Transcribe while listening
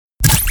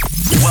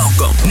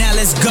Welcome. Now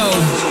let's go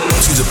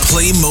to the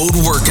Play Mode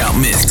Workout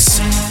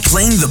Mix.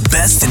 Playing the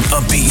best and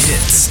upbeat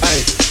hits.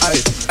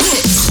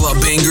 Club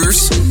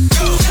bangers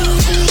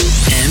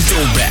and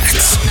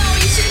throwbacks.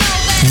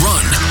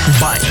 Run,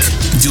 bike,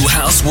 do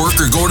housework,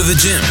 or go to the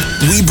gym.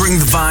 We bring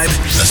the vibe.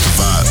 That's the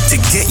vibe. To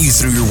get you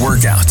through your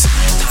workout.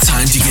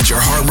 Time to get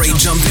your heart rate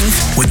jumping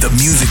with the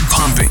music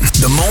pumping.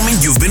 The moment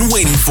you've been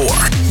waiting for.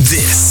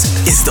 This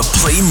is the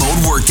Play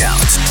Mode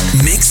Workout.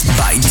 Mixed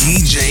by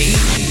DJ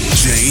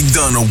J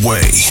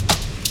Dunaway.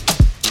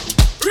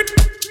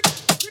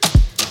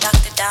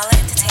 Dr. Dollar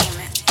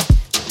Entertainment.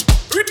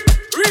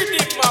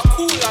 Reading my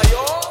cooler,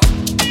 yo.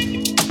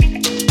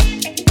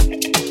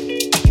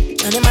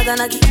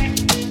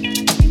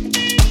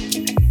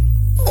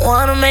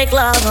 Wanna make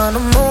love on the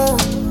moon,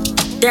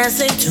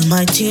 dancing to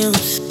my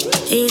tunes.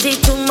 Easy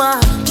too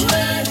much,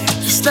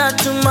 it's not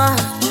too much.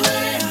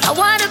 I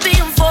wanna be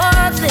on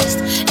fourth list,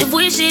 if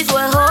wishes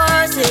were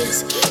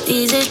horses.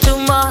 Easy too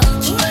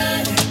much,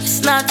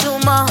 it's not too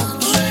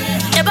much.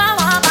 If I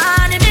want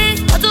money, me,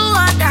 I do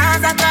want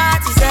dance, I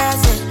got to say.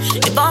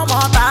 If I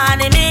want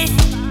money, me,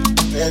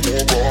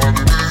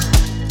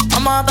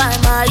 I'ma buy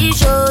my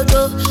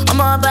shojo,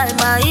 I'ma buy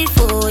my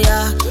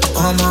foya,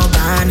 I'ma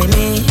buy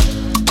me.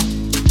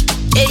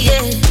 Yeah,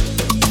 yeah.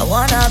 I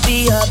wanna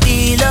be a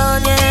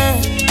billionaire,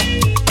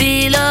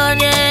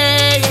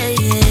 billionaire, yeah,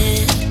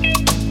 yeah.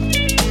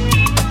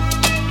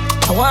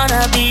 I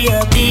wanna be a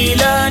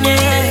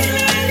billionaire,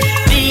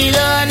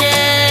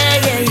 billionaire,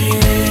 yeah,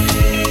 yeah.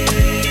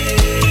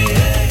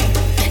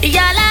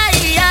 Yala,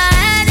 yeah,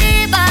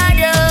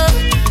 anybody,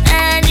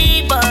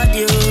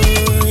 anybody, yeah.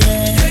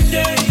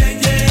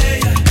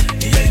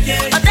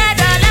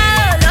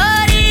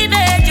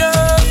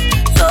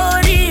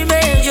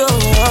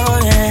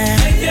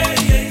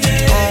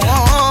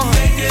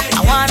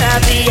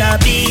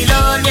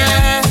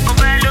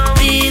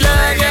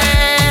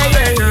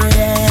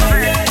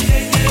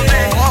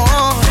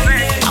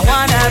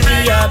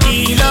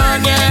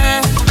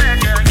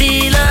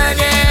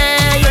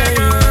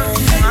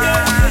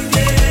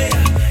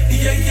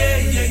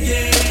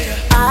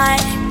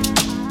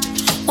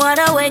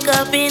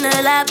 In a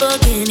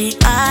Lamborghini,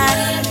 I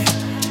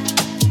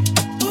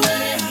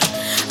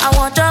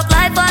want to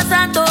fly for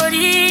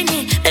Santorini,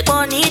 make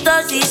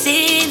bonito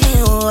Sicily,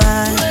 oh,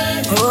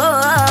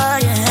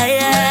 yeah,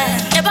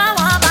 yeah. If I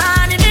want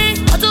money, me,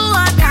 I do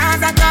want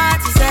dance, I got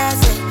to say.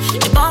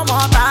 If I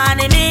want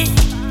money, me,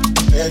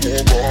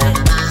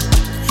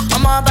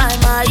 I'ma buy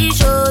my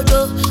shojo,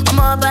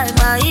 I'ma buy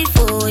my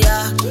foya,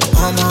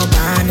 I'ma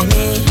buy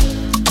me.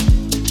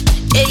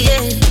 Yeah,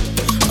 yeah.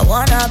 I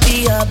wanna be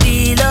a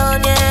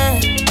billionaire,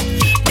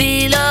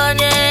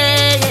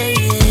 billionaire, yeah,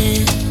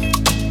 yeah.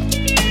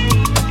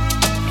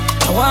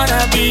 I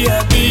wanna be a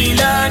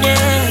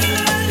billionaire,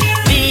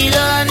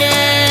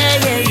 billionaire,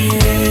 yeah,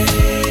 yeah.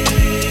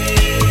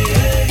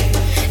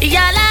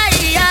 Yala,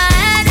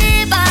 yeah,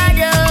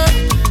 anybody,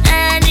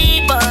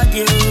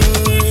 anybody,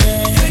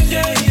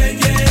 yeah.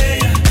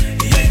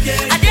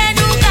 I didn't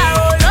do that,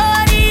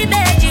 Lori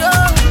made you,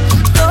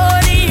 oh,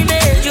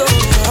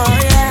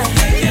 yeah.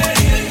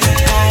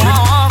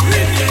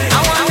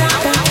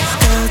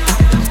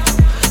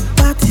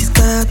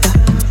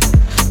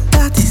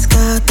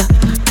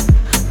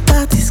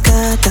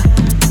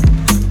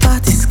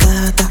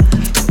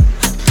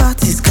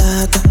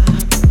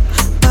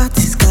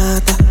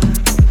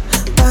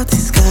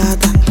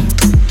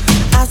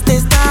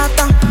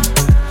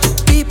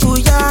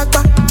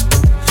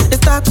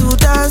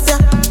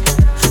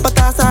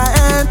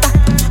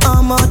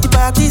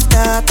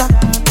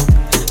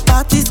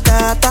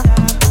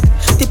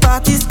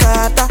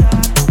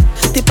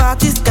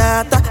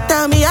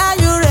 Tell me, are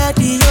you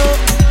ready, yo?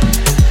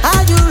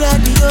 Are you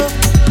ready, yo?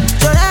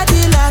 You're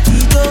ready,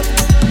 latido.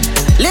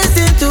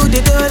 Listen to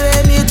the do,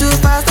 re, mi, do,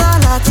 fa, sol,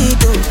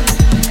 latido.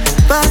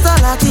 Fa, sol,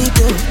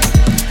 latido.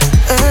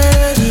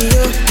 Ready,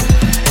 yo.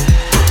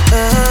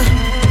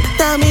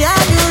 Tell me,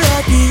 are you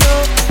ready, yo?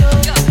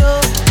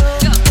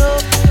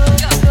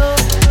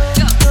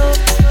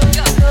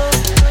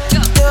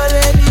 Do,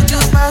 re, mi, do,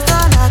 fa,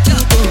 sol,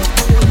 latido.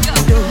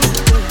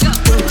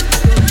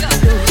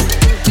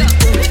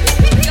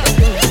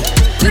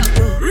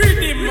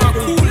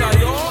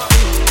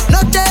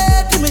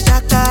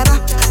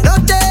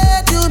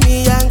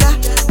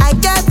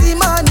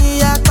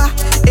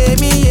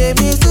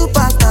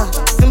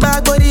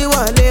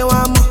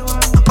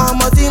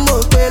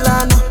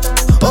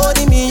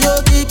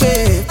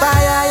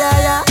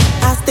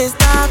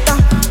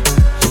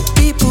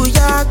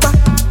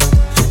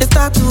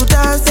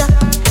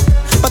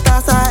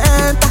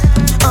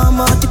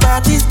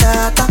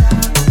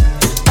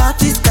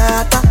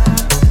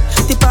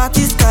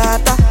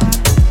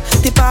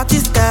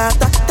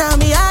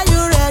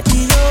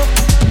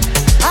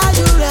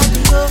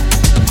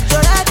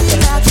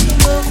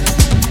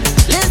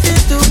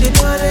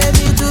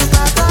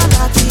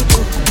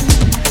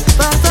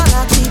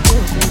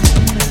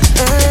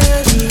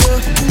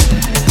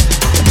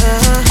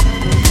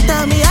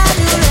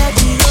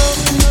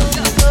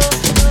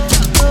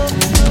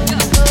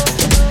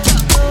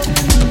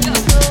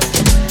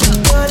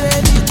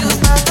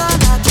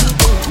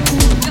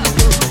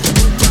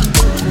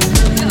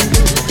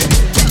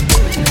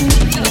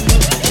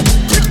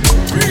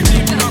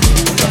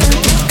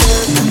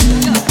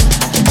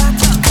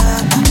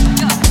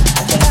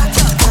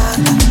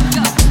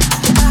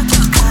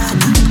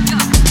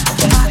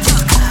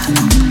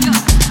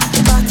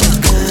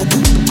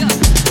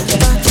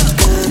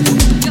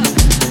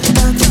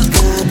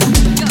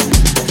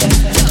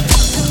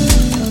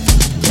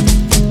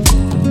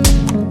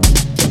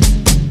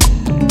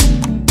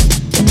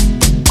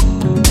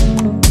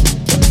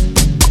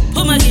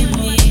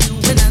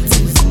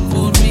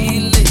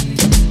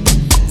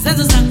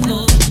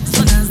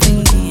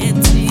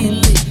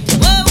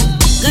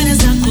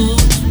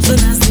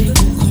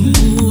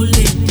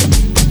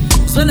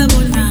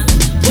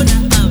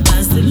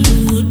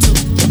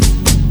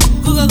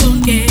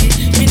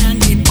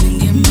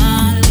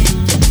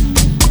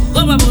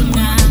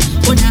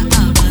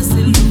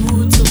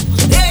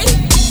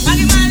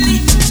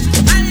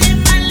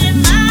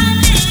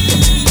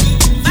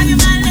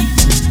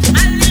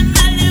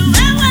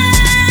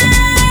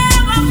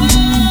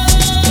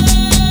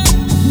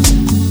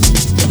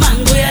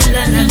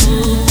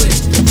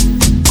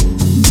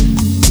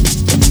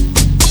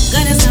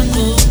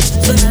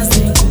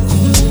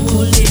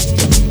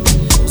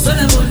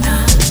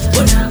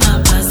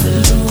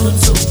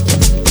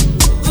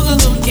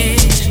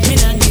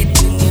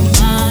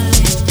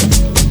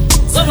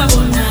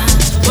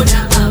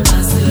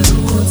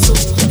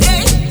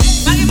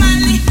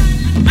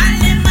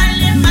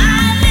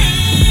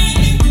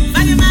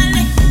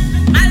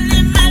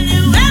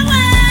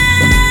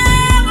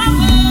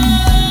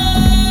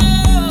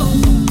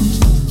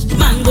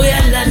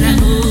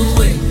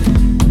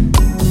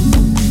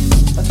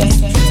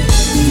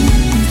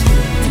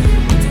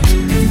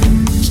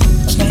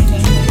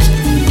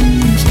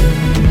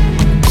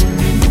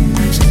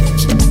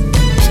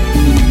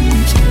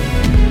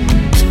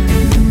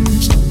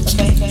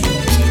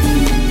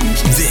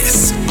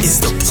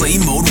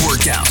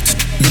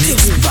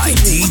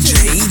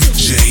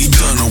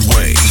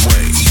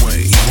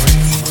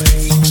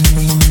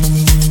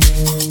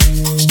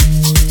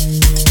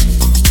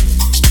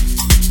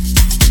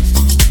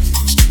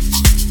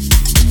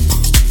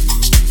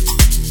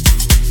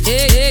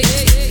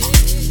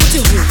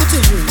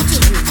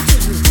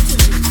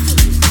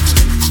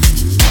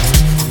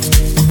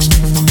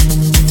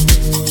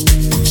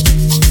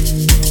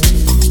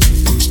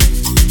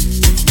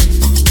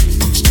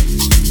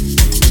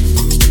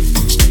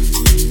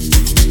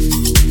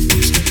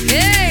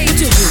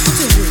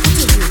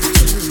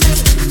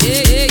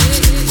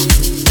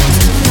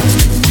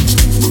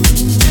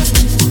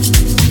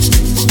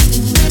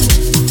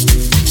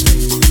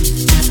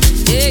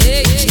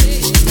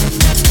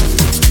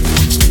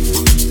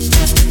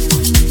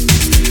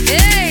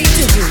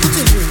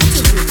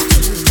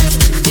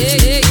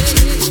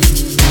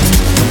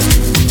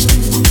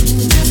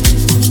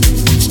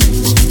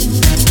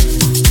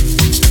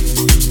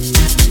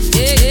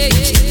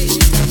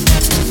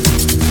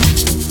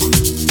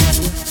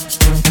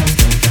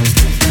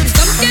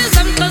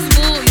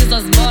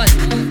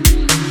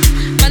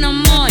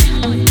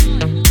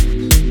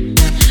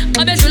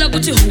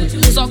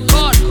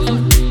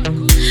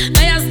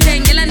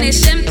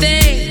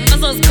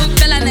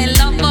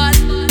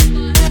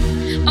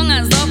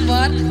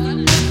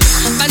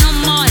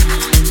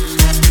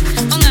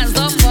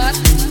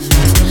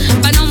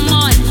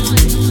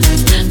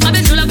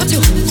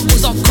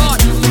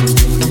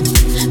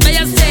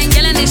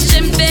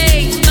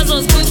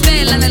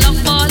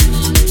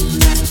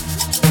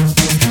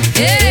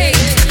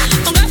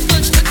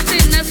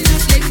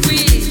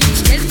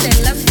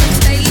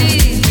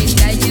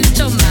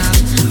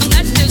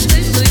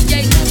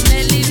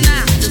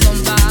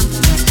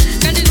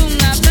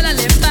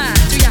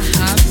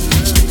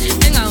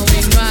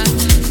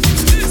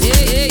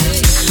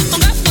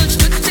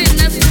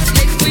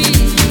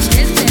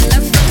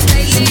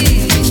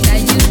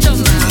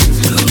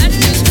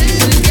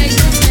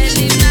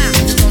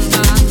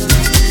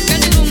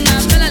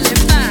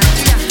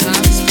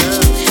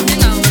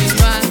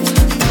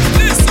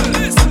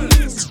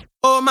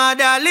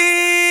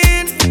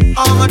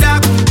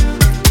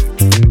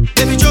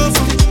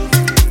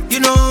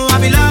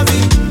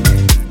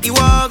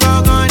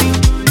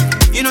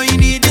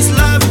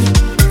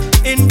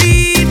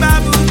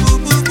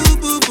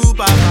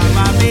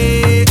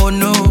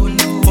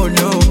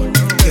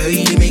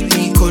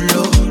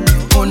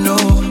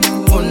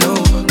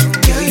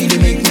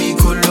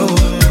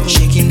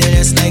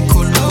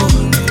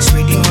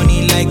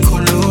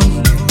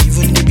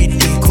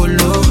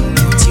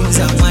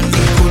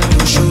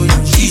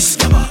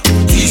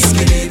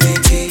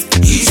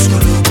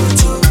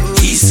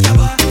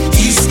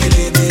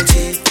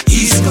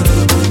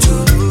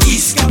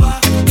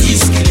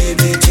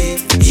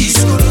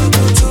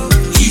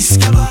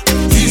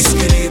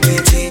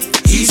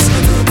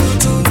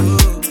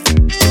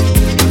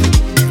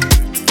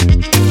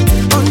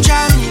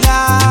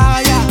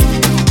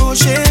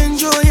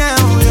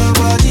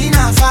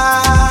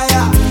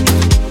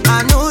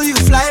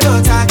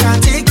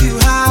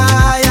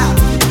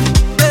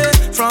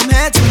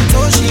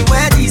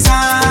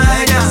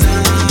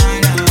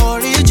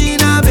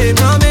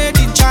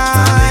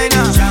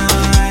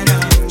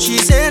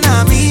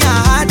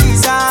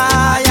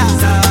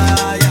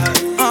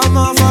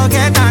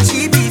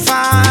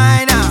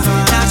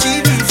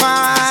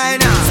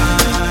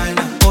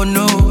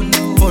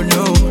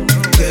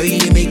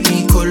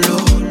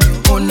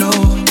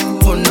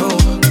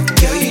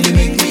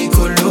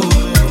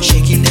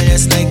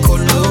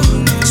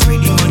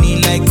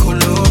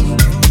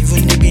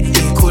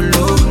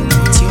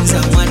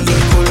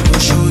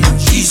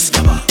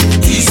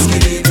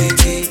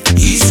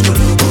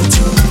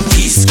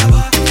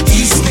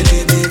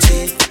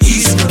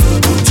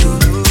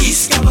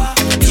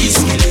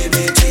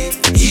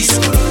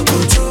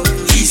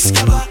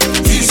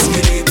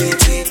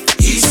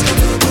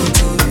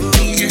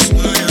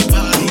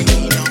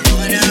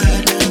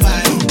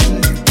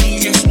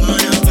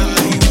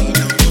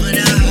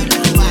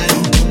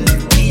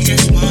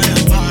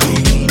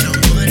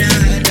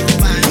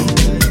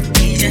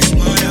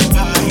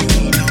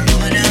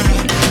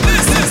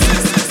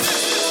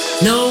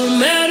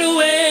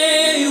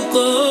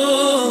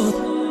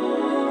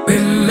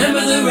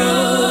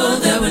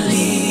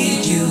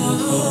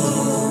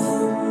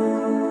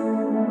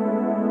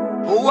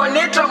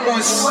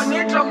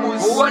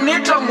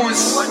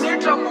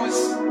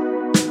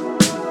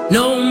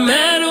 No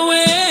matter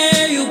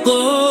where you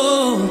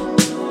go,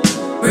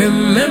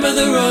 remember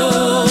the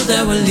road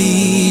that will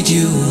lead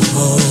you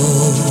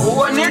home.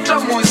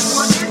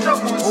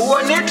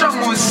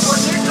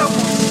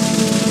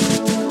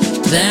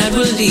 That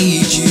will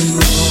lead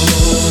you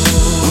home.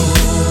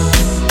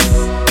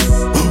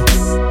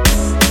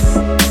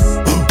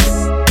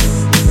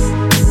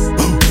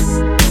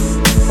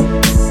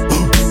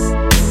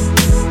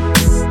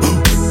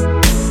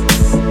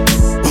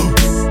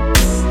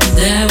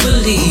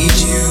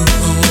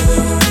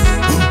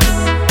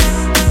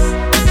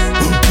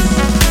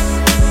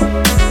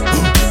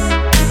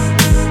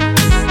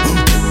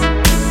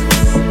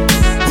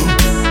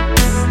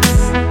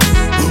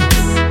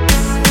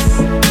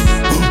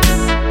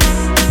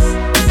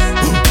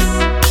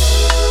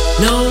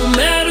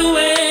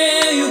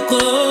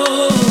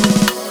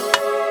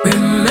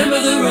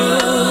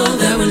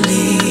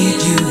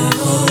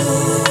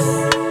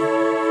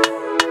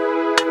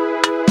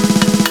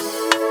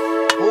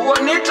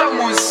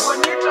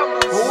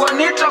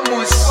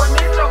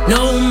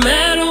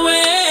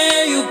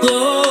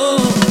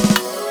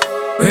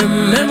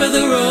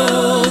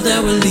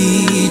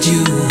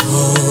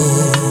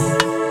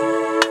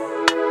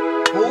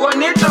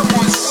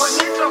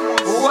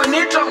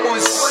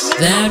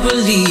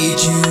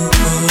 lead you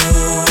home.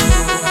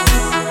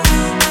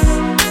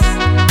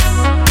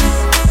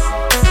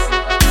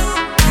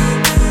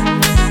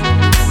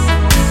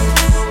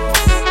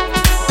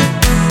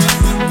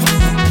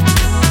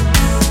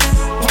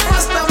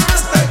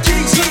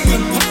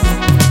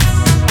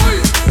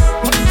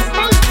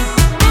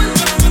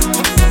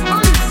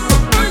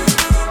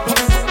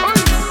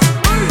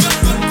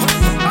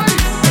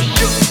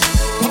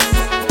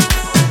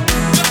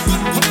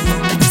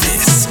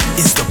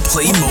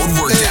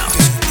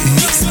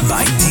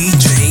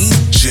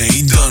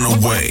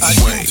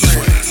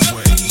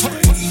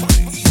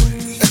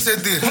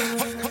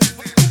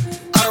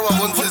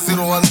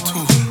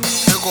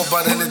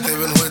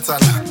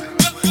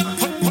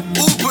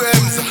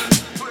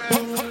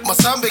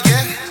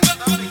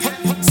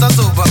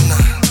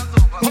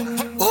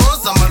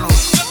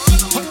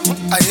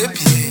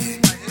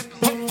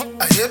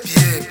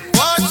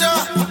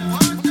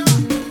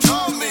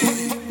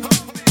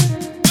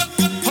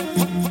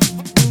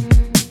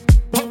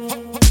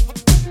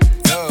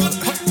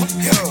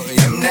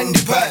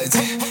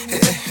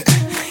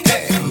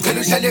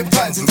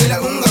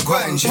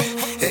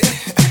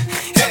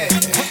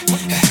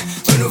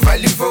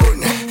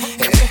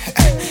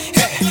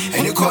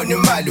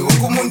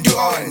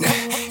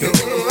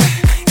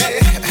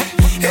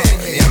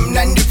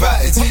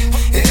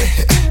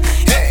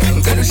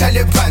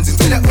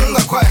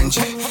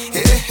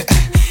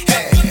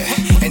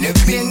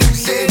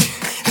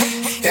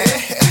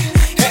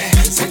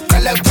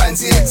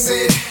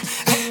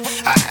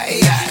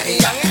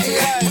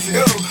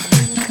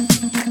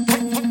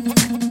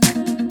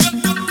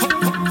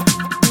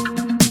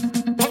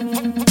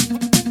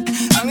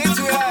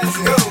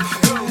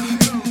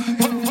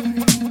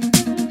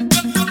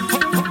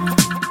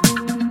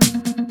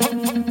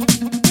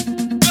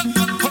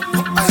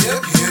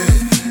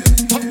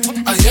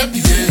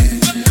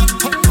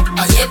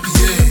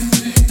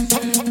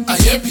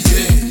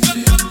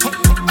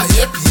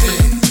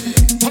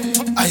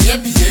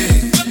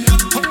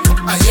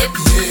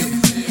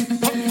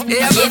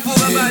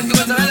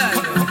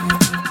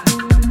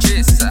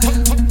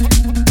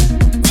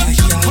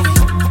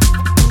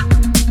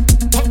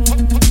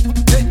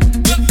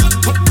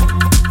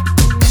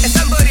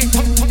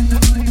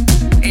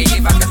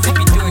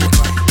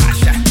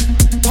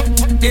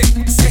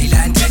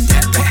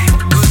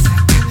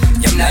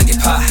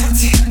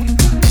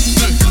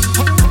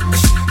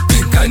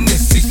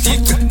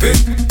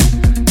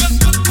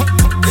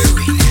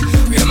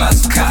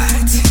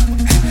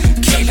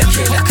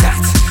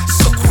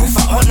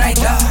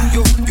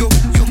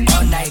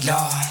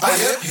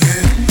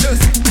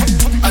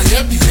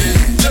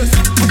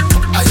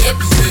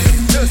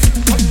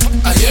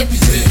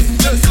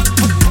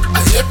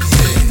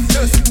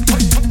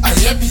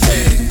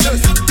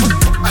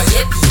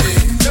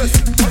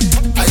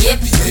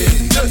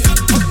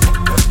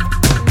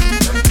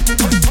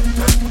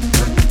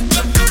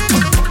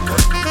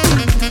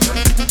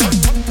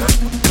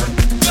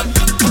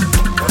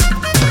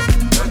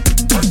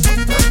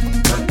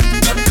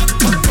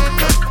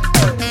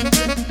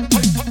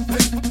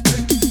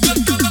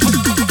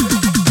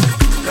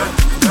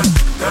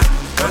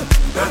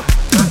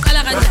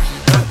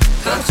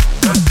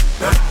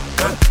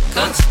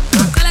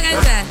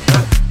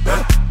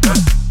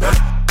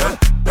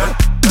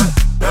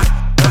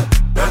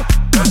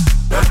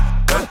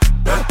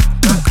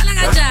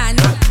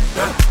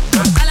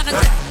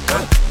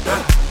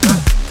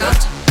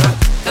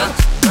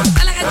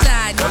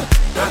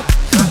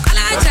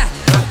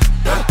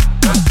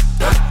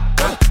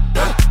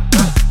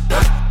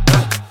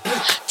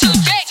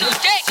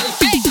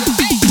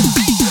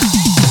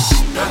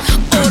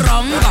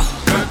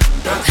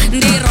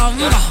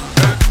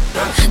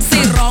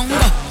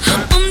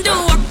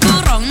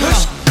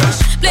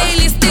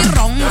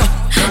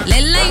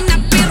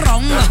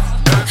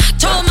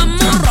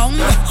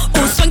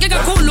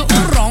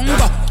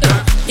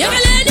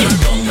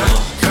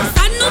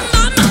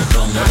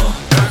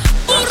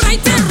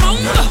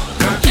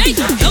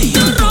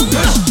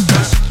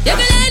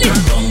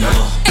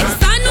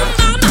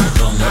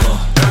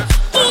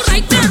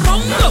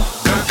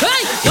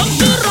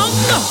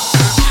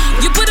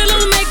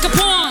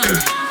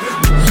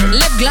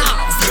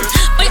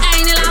 Oi,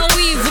 ain't la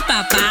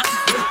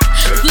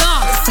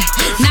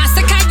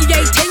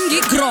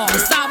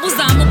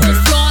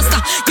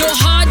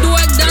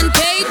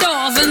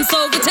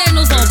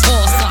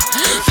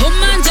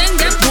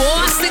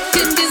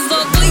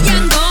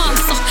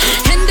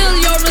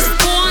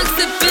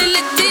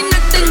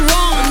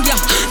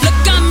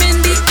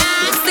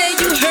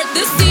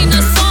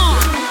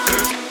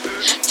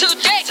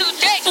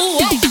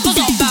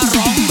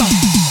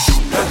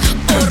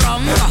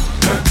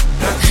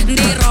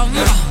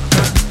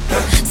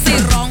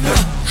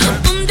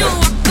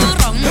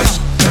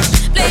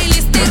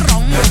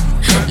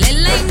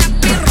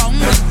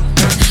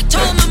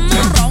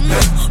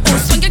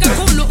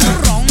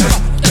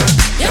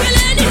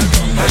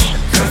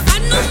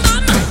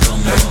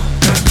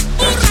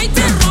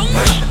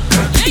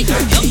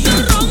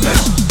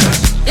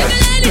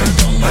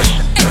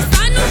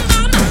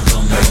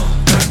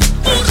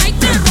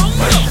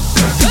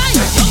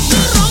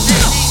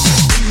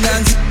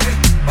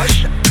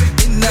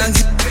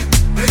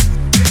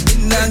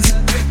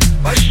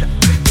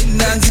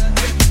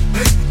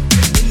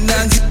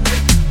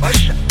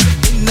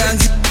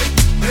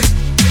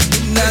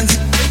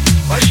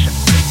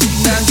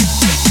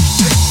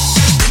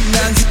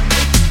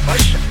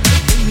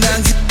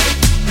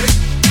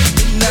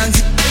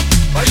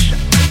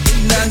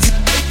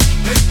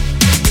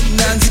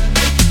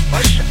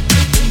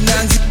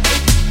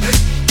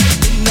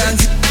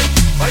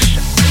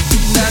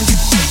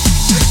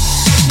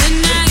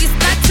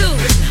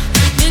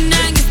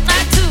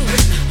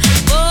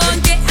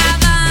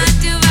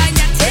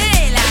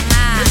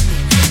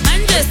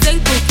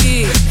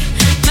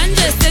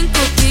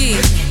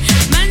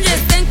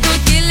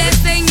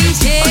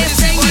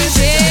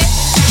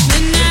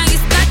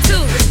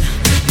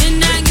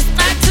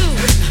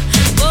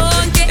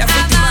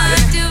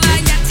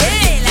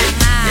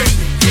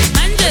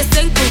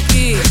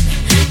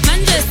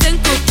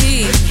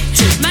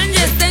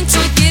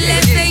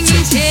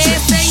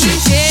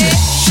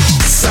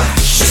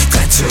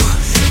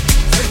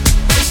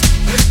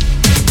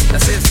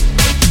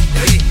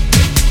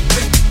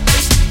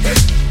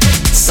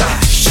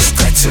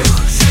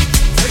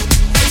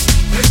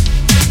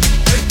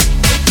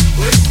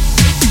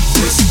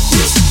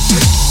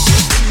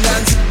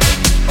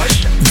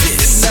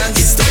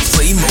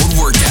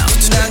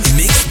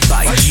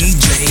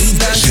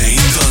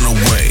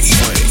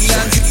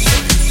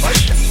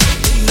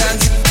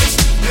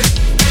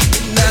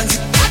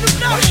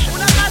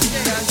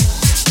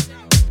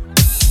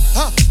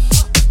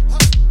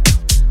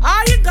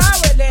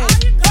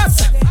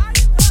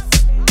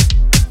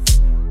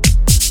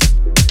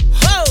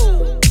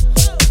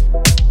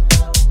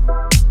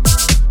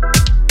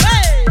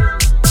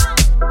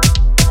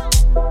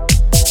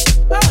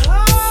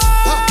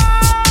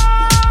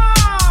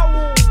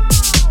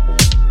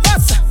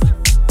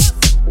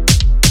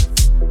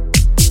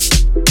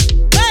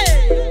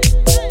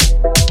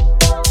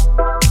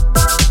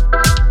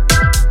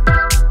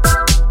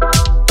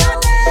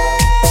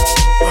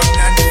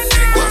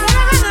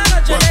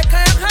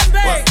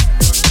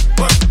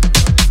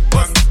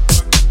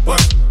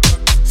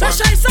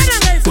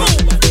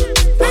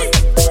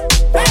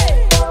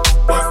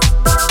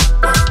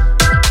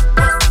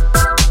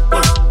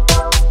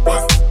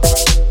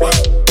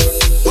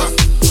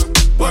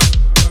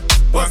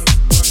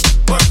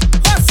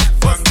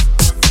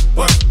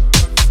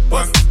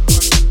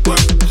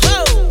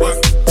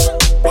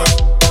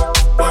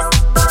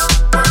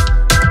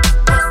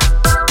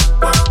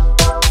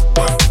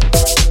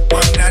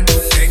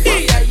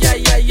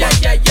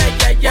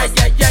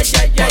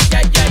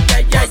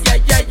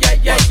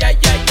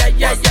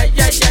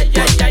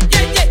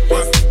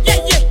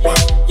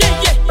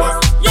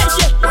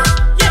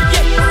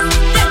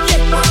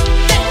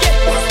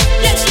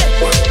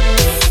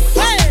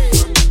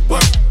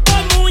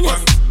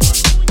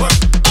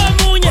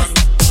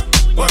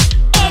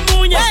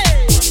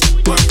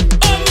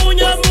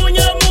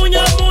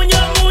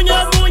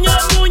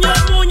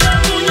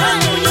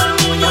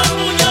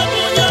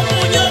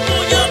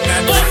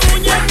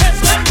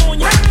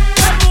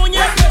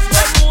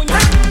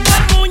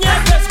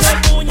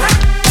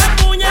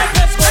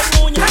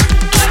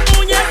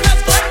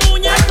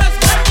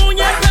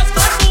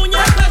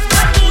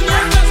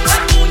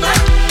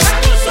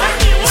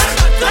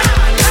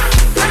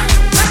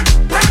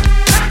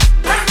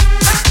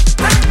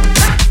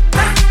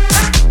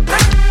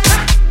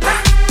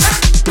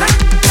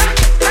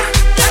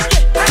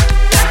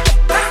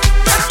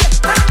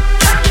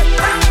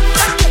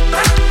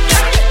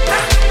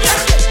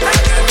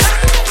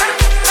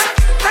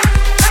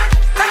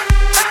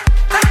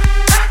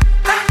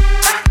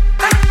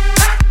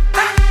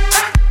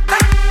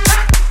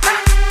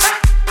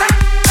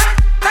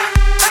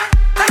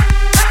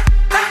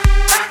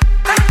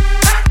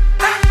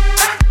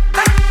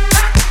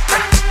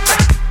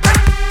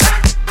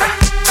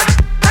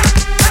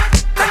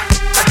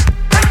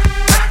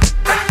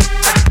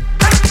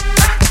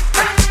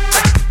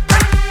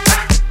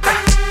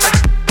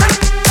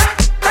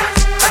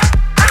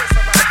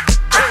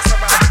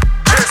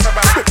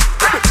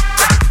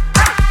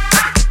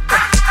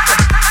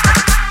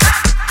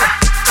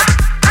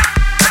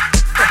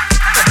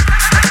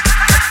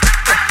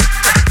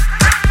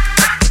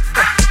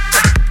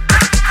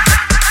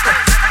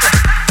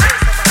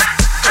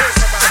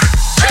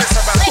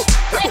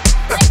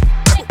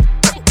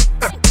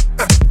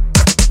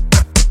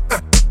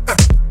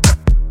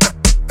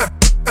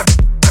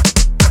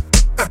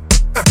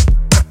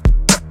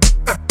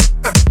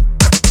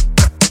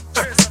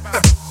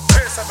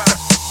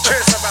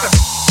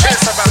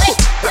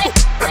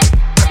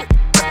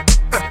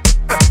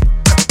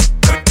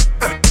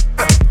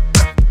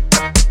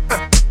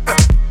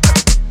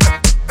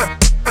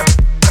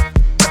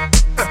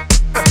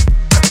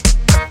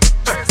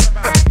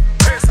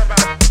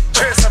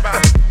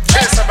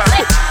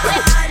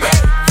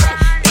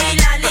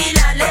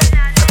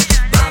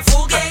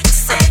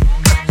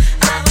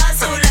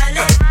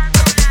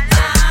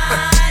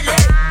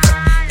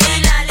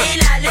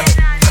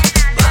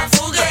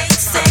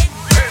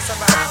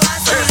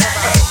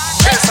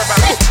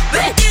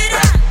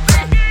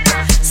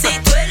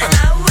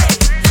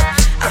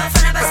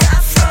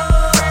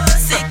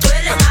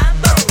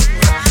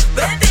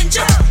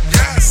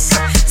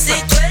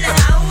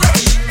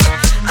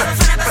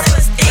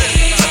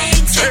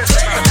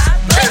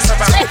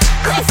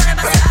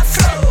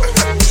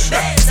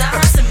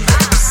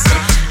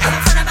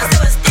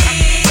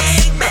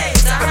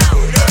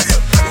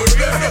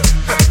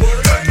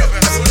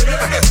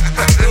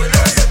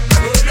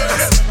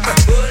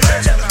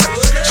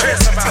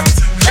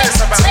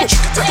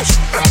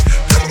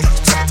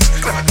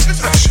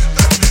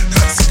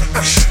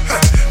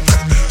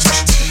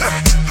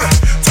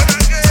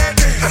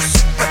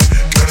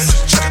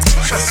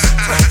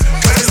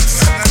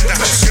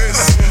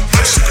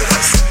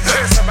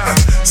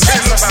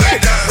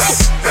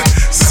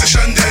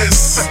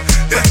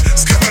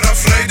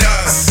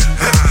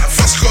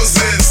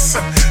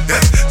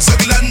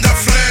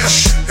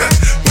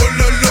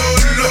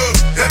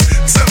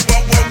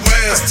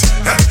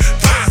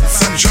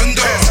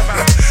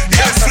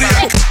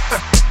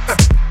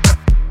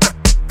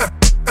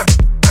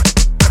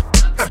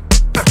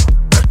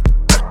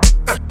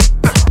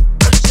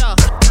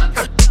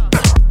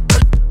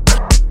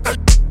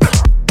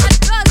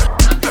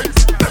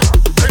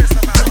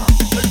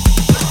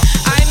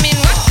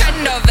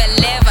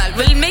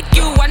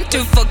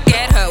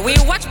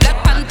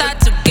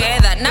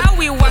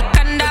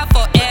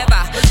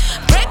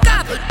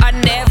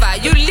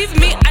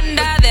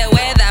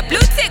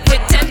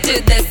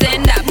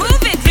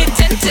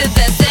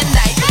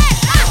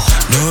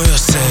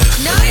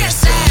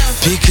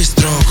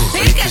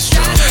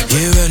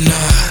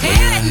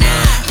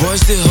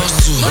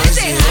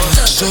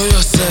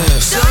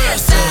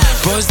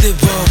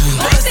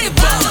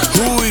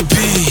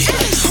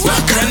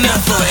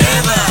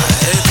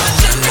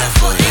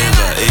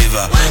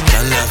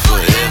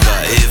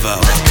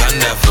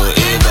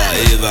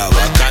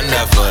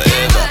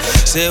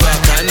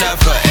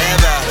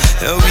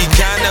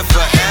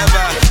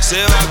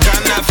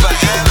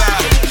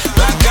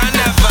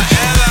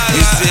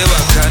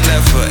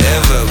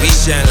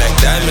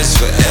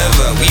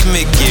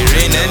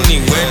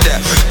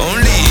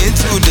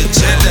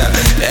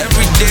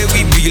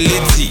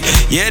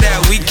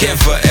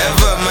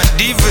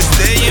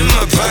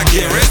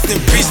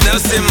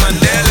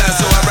Mandela,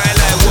 so I ride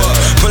like what?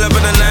 Pull up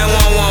in the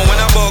 911 when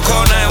I ball,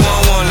 call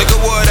 911. Look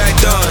at what I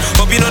done.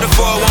 Hope you know the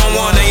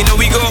 411, and you know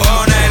we go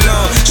all night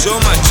long. Show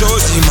my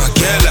Josie, my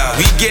Gala.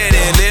 We get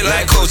it lit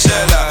like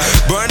Coachella.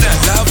 Burn that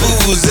La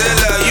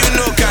Vuvuzela. You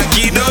know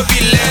Kaki, don't be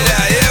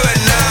leather. Yeah, but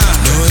nah.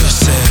 Know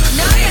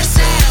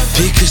yourself.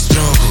 Pick a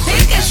struggle.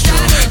 Yeah,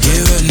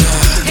 but nah.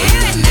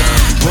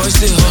 Boys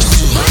they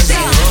hustle.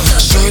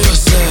 Show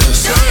yourself.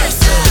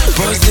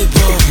 Boys they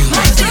bubble.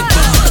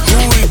 Who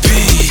we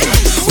be?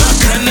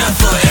 Wakanda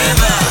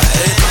forever.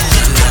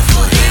 Wakanda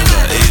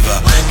forever.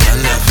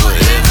 Wakanda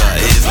forever.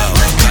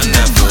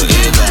 Wakanda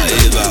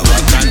forever.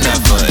 Wakanda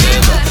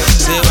forever.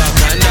 Say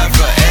Wakanda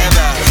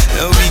forever.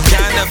 And we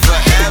Wakanda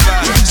forever.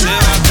 Say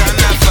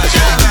Wakanda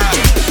forever.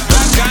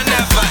 Wakanda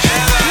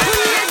forever.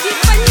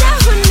 Unajifanya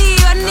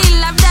hunioni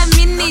labda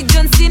mini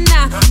John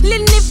Cena.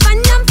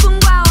 Linifanya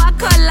mfungwa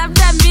wako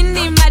labda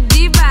mini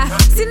Madiba.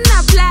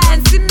 Sina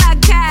plan, sina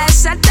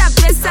cash, hata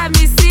pesa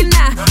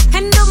misina.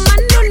 Endo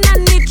manu na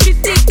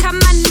nitriti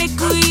kama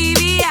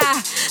nimekuiria.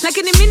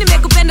 Lakini mimi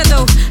nimekupenda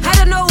though. I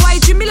don't know why you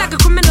treat me like a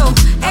criminal.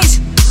 Hey,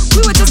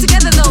 we were just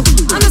together though.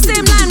 On the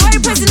same line, why you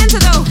pressing into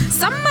though?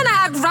 Some man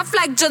I act rough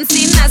like John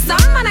Cena.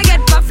 Some man I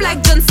get buff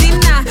like John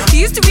Cena. You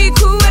used to be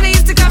cool when I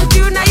used to come to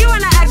you. Now you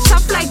wanna act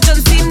tough like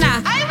John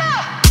Cena.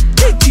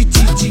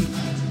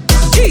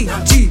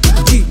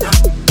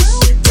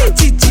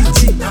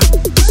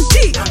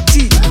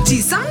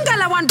 Some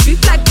gala want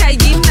beef like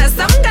hyena.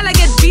 Some gala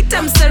get beat,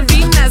 I'm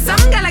Serena.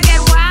 Some gala get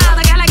wild,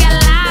 the gala get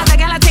loud. The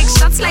gala take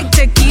shots like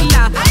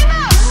tequila.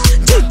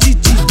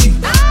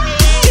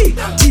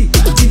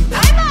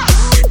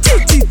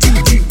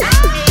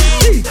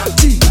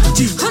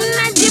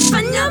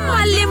 Unajifanya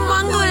mwalimu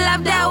wangu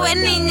labda we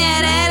ni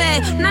Nyerere.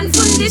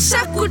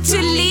 Nanfundisha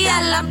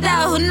kutulia labda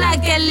huna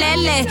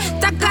kelele.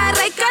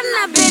 Takareka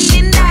na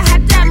Belinda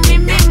hata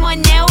mimi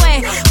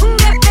mwenyewe.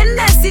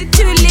 Ungependa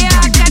situlie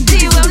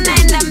wakati we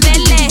unaenda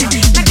mbele.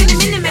 Lakini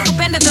mimi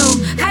nimekupenda though.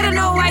 I don't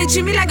know why you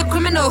treat me like a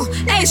criminal.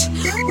 Eish,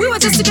 we were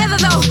just together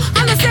though.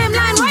 On the same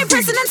line, why you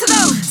pressing into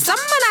though? Some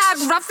man I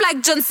act rough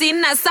like John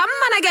Cena. Some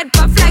man I get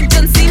buff like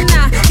John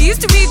Cena. You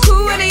used to be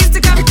cool when I used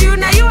to come to you.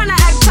 Now you wanna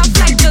act tough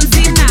like John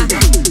Cena.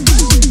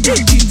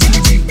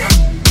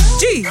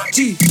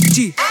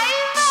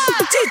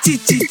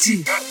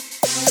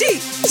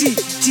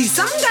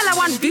 Some gala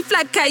want beef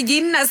like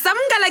hyena. Some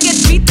gala get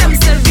beat, I'm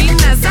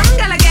Serena. Some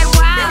gala get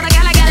wild, the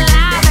gala get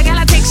loud. The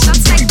gala take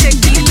shots like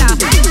tequila.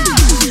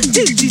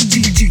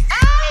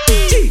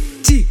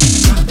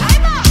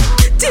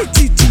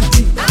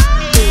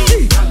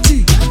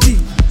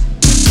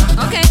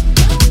 Okay.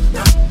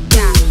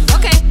 Yeah,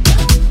 okay.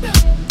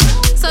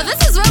 So this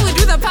is where we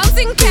do the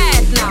pouncing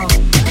cat now.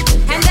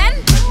 And then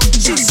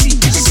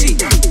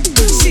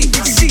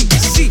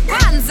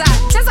kwanza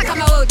cheza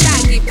kama wewe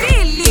utaki.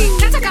 Pili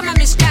kata kama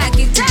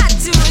mishkaki.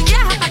 Tatu ingia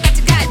hapa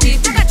katikati.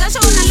 Toka jasho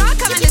unaloa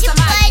kama ni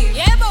samaki.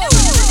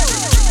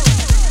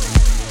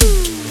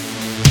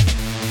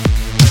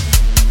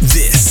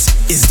 This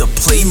is the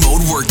Play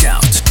Mode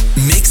Workout,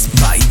 mixed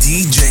by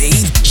DJ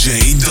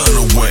J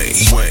Dunaway.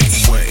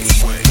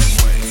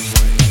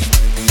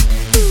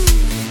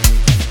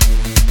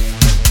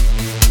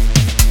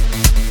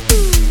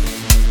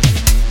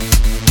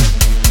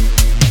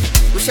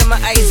 Ushama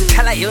eyes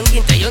kala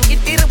yonke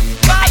tira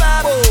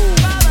baba.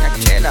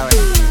 Ngiyakutshela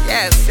wena.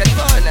 Yes,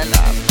 siyabona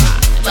lapha.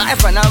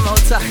 Drive now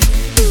outside.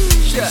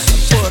 Sure.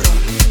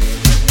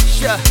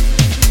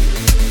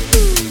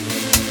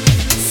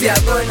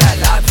 Siyabona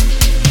lapha.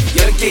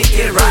 Yonke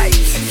it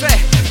right.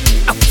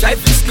 I'm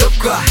driving slow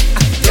car.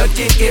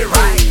 Yonke it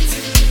right.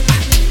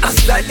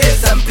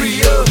 Aslales and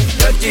brio.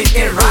 Yonke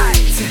it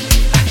right.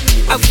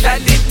 I'm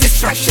flying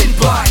distraction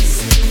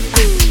boys.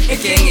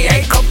 Again,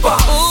 I come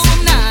up.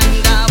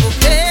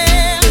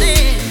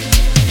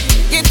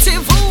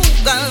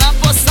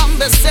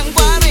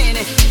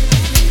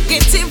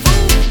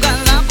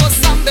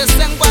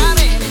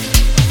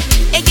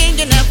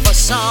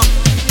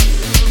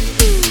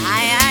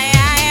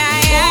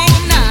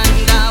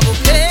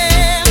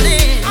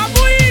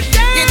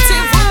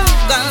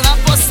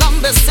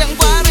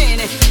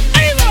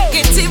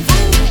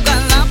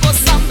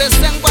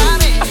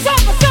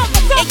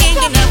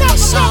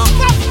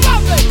 Song.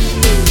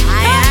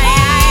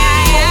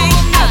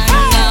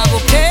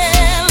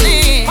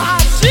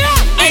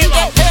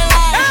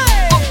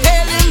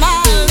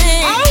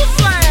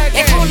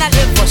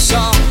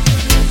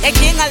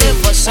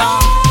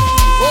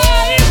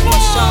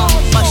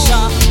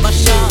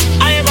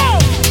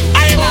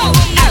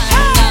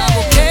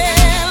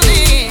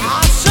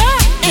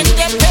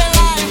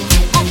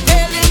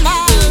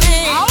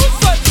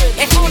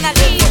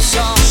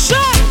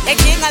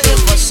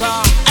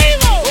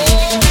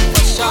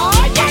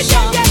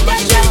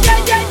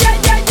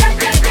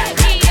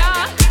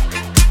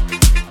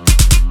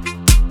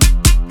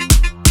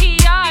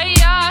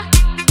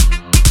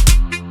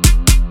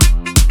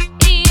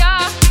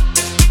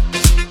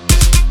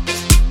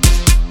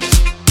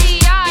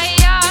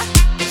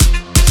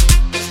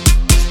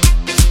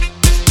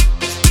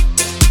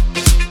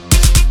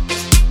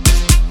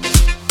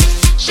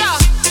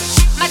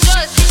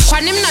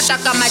 Kwani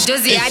mnataka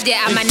majozi aje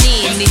ama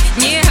nini?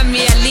 Nyie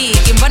hamia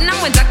ligi. Mbona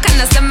mwenzaka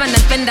nasema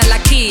napenda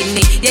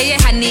lakini yeye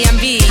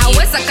haniambii.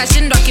 Haweza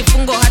kashindwa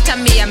kifungo hata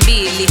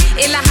 200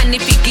 ila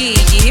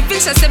hanipigiji. Hivi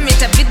nishasema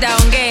itabidi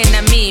aongee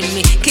na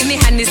mimi kimi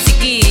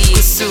hanisikii.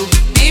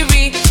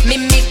 Kusubiri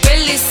mimi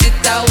kweli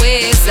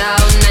sitaweza.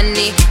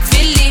 Unani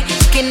fili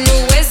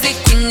kinuwezi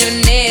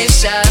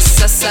kunyonesha.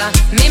 Sasa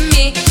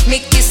mimi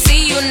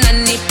nikisi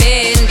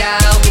unanipenda.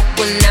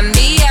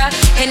 Hukunambia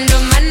endo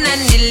mana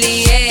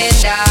nilienda.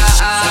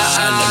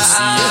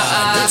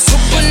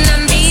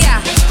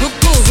 Hukunambia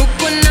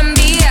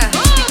hukunambia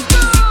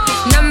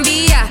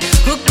nambia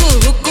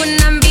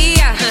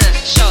hukunambia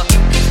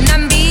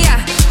nambia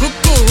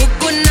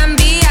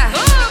hukunambia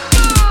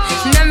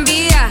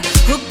nambia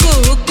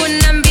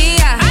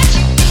hukunambia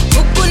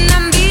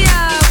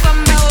hukunambia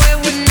kwamba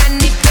wewe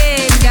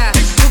unanipenda.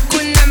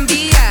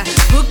 Hukunambia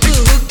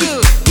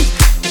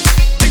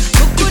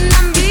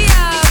hukunambia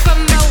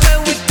kwamba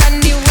wewe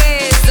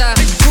utaniweza.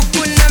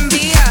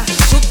 Hukunambia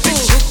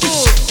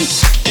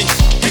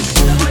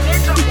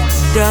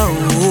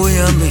Dawo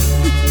yami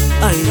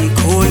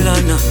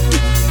ayikholana,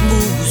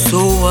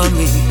 buso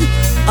wami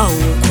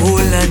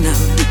awukholana.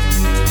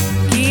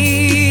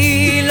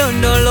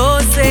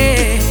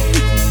 Ilondoloze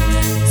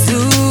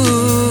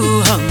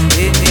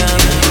zuhambeni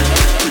yami.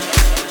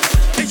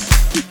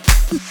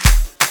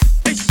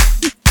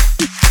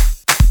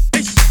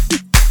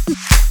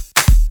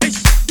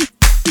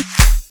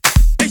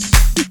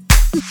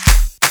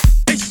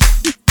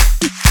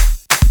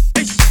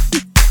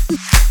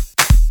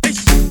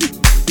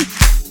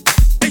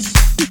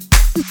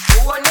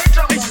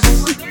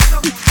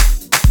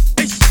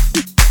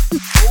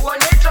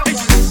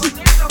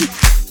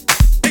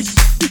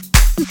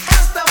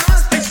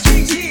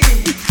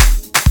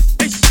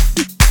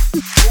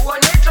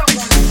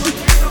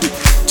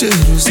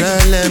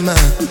 Jerusalema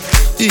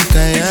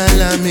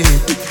ikayalami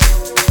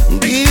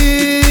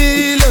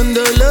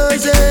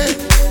ngilondoloze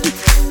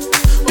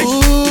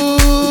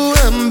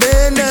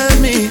uhambe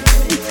nami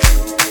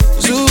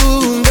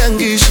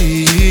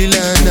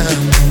zungangishilana.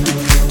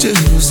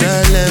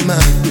 Jerusalema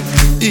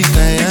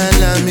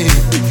ikayalami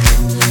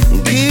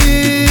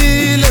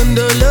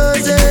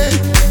ngilondoloze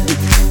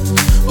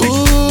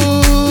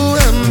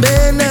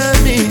uhambe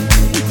nami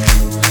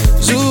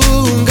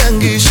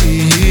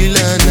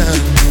zungangishilana.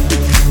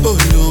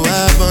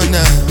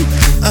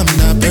 I'm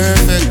not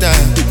perfect, I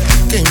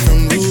came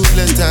from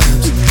ruthless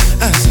times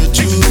as a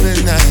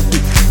juvenile.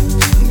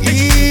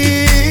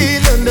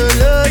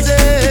 Ilondoloze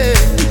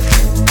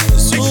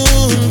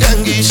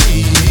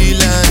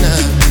zungangishilana.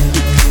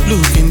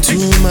 Look into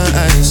my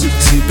eyes,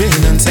 see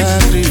pain and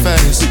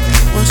sacrifice.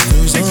 What's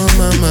goes on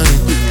my mind,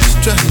 just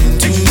trying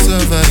to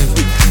survive.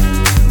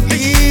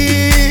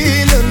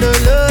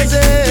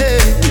 Ilondoloze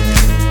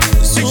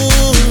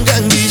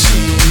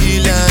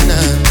zungangishilana.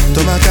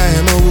 Tomaka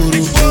ema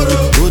wuru,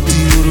 oti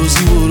wuru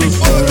si wuru.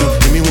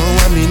 Emi won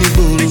wa mi ni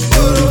gboro,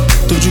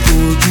 toju ko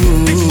oju o.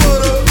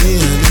 Me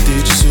and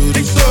teju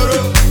soro,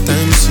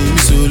 time see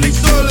me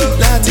solo.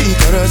 Lati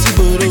ikoro si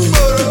gboro,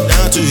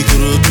 now to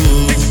Ikorodu o.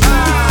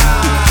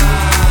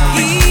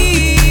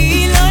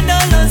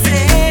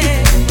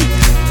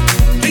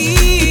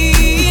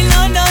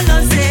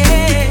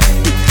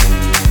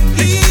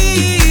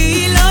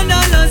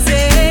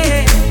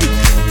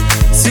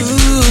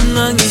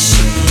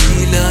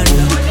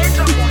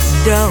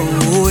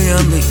 Dawo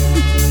yami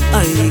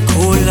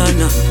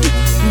ayikholana,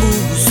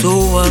 buso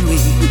wami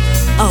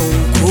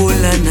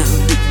awukholana.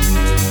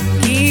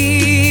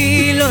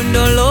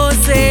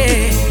 Ilondoloze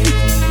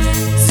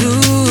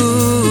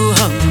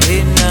zuhambe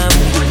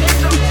nami.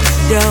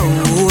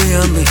 Dawo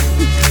yami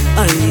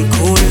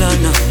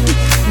ayikholana,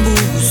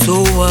 buso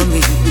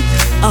wami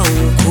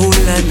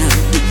awukholana.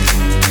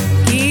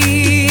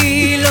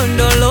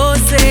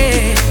 Ilondoloze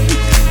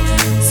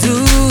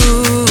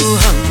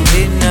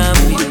zuhambe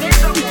nami.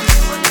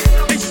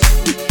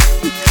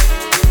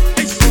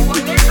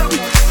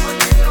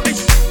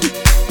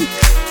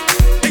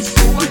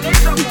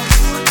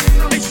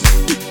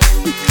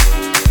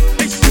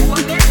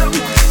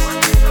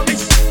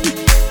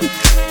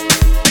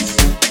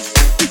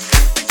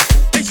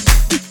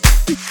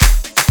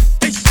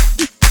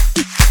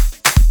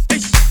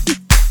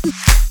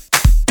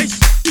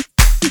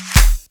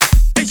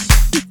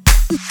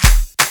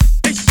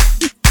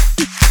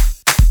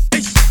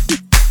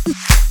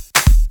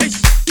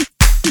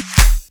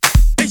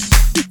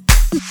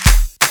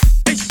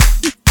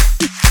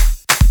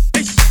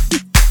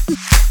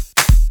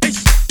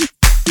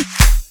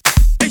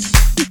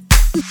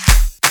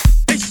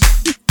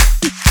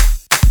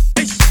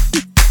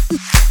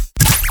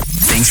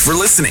 For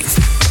listening.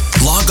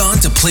 Log on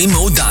to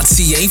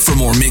playmode.ca for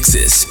more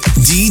mixes.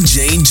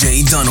 DJ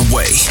J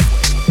Dunaway.